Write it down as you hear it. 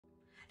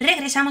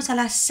Regresamos a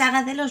la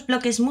saga de los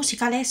bloques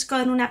musicales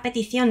con una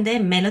petición de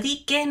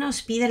Melody que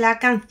nos pide la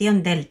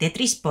canción del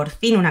Tetris. Por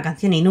fin una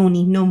canción y no un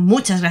himno.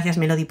 Muchas gracias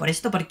Melody por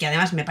esto, porque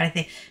además me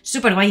parece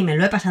súper guay y me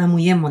lo he pasado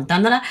muy bien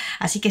montándola.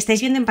 Así que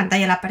estáis viendo en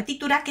pantalla la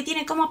partitura, que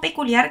tiene como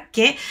peculiar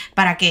que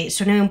para que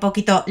suene un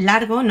poquito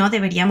largo, ¿no?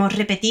 Deberíamos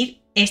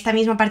repetir esta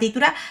misma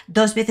partitura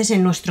 2 veces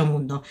en nuestro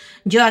mundo.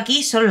 Yo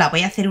aquí solo la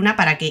voy a hacer una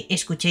para que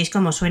escuchéis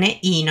cómo suene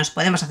y nos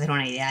podemos hacer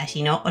una idea.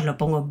 Si no, os lo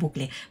pongo en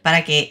bucle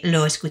para que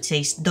lo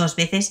escuchéis 2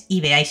 veces y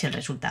veáis el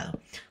resultado.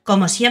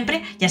 Como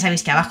siempre, ya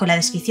sabéis que abajo en la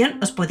descripción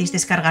os podéis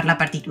descargar la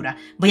partitura.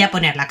 Voy a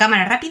poner la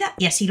cámara rápida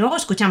y así luego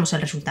escuchamos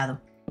el resultado.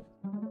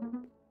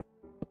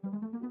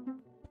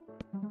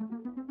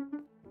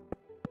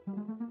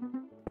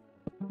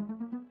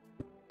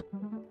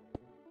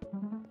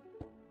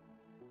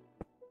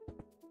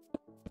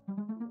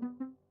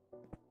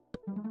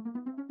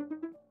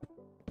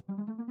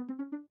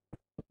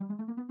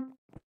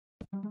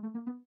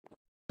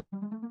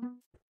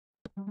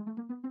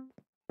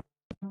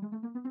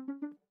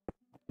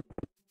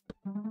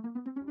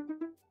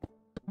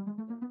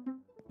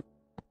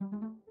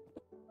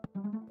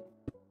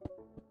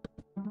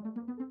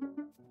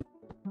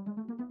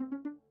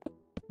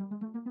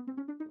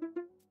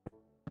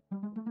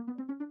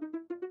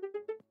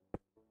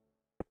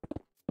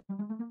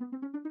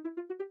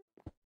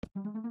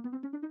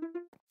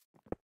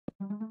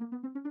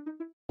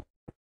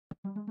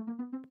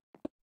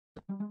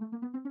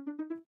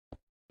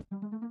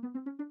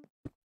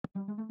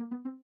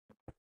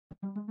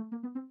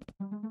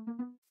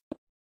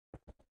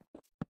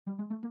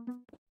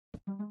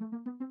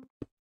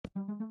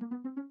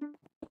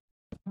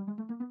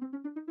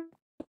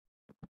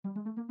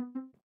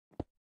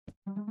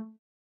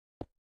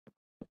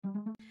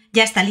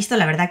 Ya está listo,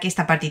 la verdad que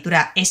esta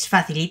partitura es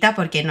facilita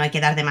porque no hay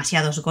que dar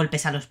demasiados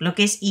golpes a los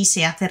bloques y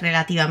se hace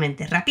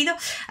relativamente rápido,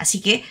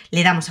 así que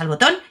le damos al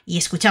botón y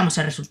escuchamos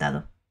el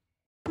resultado.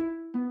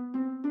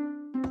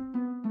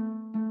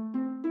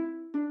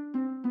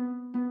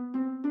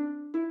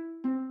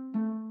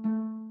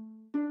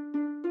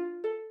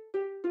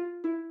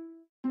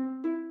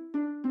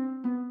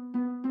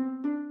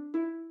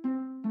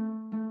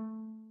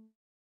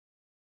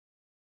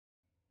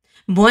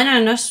 Bueno,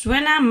 no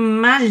suena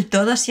mal,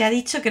 todo se ha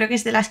dicho, creo que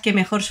es de las que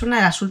mejor suena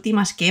de las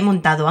últimas que he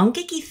montado,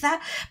 aunque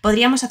quizá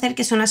podríamos hacer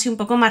que sonase un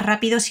poco más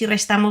rápido si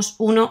restamos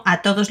 1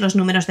 a todos los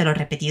números de los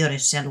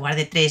repetidores, o sea, en lugar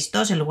de 3,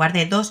 2, en lugar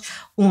de 2,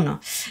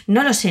 1.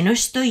 No lo sé, no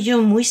estoy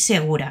yo muy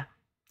segura.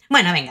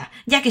 Bueno, venga,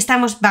 ya que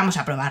estamos, vamos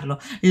a probarlo.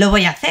 Lo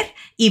voy a hacer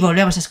y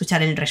volvemos a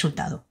escuchar el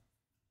resultado.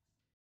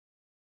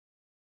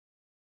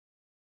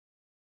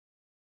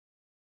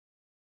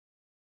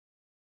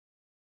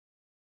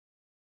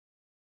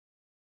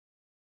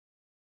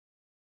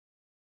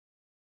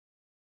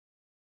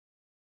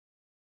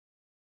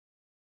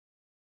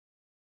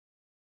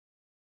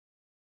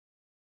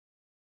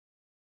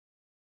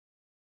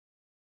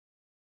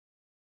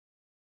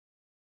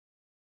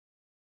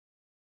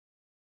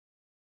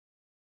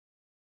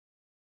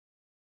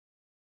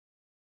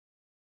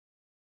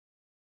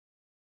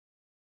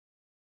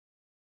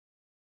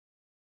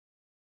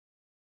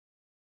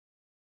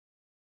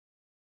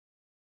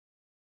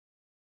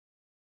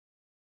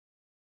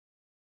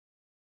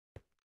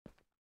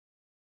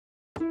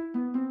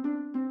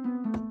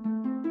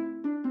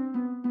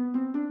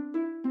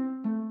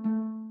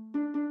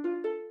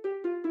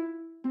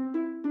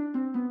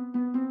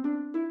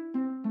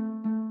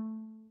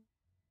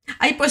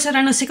 Ay, pues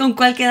ahora no sé con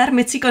cuál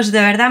quedarme, chicos,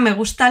 de verdad, me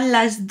gustan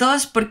las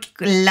dos porque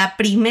la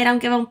primera,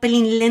 aunque va un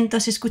pelín lento,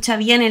 se escucha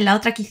bien, en la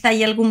otra quizá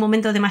hay algún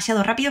momento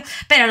demasiado rápido,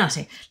 pero no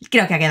sé,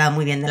 creo que ha quedado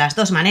muy bien de las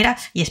dos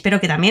maneras y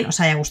espero que también os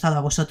haya gustado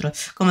a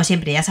vosotros. Como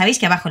siempre, ya sabéis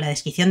que abajo en la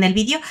descripción del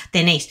vídeo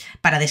tenéis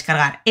para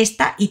descargar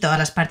esta y todas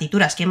las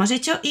partituras que hemos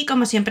hecho y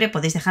como siempre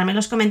podéis dejarme en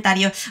los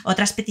comentarios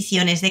otras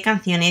peticiones de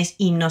canciones,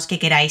 himnos que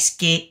queráis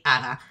que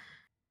haga.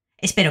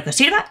 Espero que os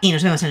sirva y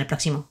nos vemos en el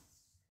próximo.